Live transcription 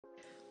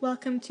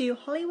Welcome to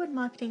Hollywood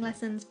Marketing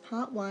Lessons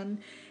Part 1,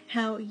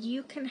 how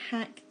you can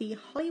hack the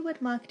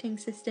Hollywood marketing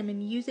system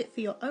and use it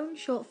for your own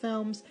short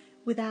films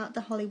without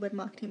the Hollywood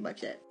marketing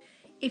budget.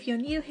 If you're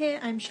new here,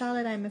 I'm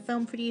Charlotte, I'm a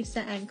film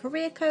producer and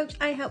career coach.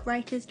 I help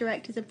writers,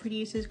 directors and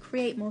producers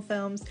create more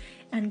films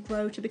and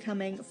grow to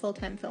becoming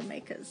full-time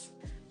filmmakers.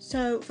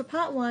 So for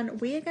Part 1,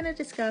 we are going to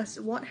discuss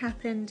what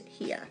happened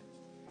here.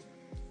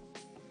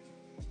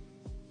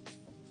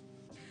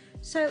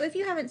 So if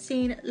you haven't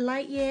seen,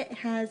 Lightyear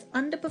has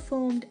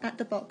underperformed at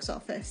the box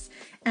office,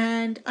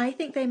 and I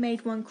think they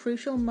made one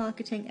crucial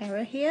marketing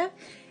error here,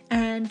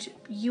 and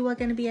you are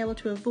going to be able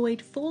to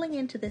avoid falling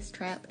into this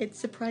trap. It's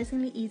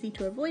surprisingly easy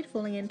to avoid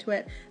falling into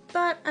it,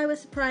 but I was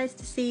surprised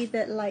to see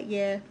that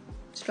Lightyear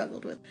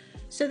struggled with.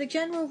 So the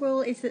general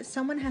rule is that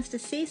someone has to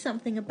see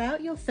something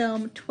about your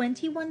film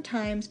 21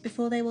 times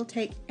before they will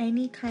take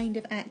any kind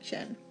of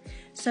action.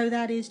 So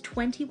that is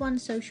 21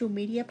 social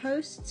media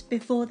posts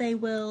before they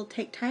will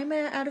take time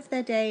out of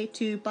their day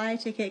to buy a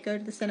ticket, go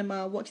to the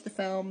cinema, watch the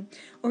film,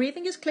 or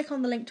even just click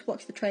on the link to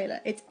watch the trailer.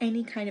 It's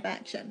any kind of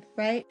action,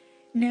 right?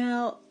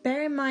 Now,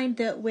 bear in mind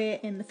that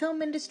we're in the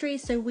film industry,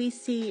 so we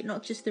see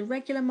not just the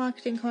regular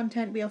marketing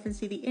content, we often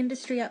see the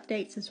industry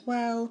updates as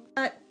well.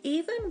 But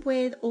even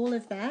with all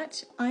of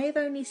that, I've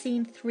only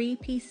seen 3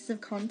 pieces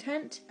of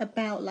content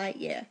about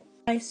Lightyear.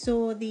 I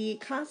saw the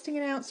casting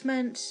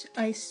announcement,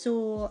 I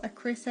saw a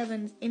Chris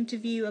Evans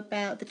interview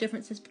about the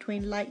differences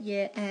between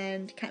Lightyear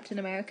and Captain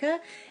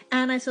America,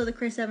 and I saw the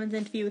Chris Evans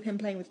interview with him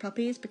playing with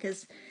puppies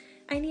because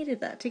I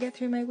needed that to get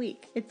through my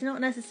week. It's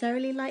not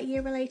necessarily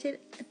Lightyear related,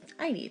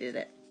 I needed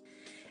it.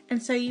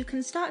 And so you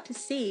can start to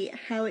see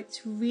how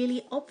it's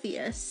really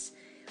obvious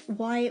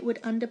why it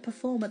would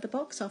underperform at the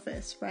box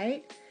office,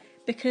 right?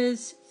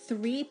 Because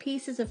 3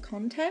 pieces of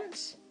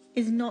content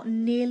is not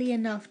nearly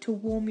enough to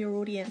warm your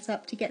audience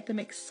up to get them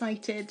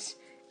excited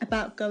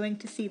about going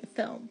to see the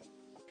film.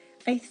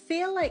 I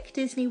feel like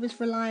Disney was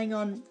relying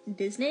on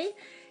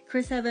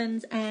Chris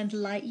Evans and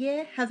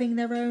Lightyear having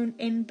their own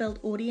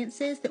inbuilt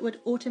audiences that would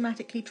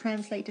automatically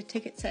translate to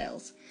ticket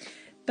sales.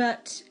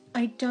 But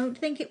I don't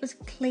think it was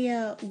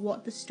clear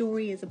what the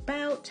story is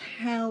about,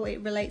 how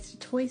it relates to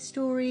Toy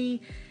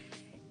Story.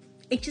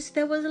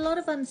 There was a lot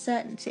of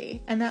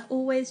uncertainty, and that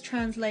always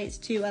translates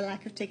to a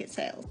lack of ticket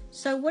sales.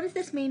 So what does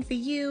this mean for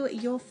you,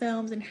 your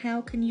films, and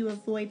how can you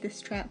avoid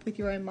this trap with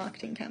your own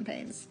marketing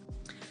campaigns?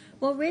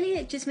 Well, really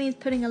it just means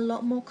putting a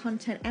lot more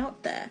content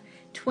out there.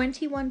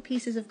 21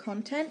 pieces of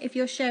content. If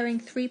you're sharing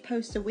 3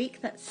 posts a week,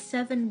 that's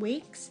 7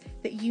 weeks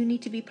that you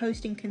need to be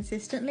posting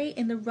consistently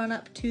in the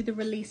run-up to the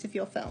release of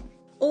your film.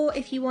 Or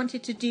if you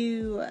wanted to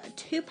do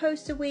 2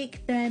 posts a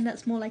week, then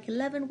that's more like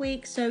 11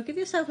 weeks. So give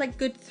yourself like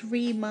good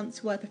 3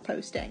 months worth of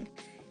posting.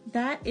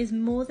 That is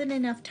more than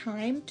enough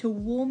time to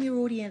warm your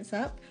audience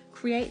up,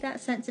 create that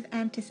sense of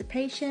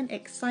anticipation,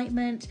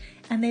 excitement,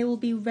 and they will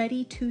be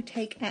ready to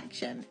take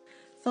action.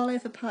 Follow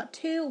for part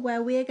 2,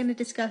 where we are going to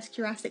discuss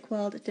Jurassic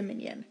World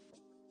Dominion.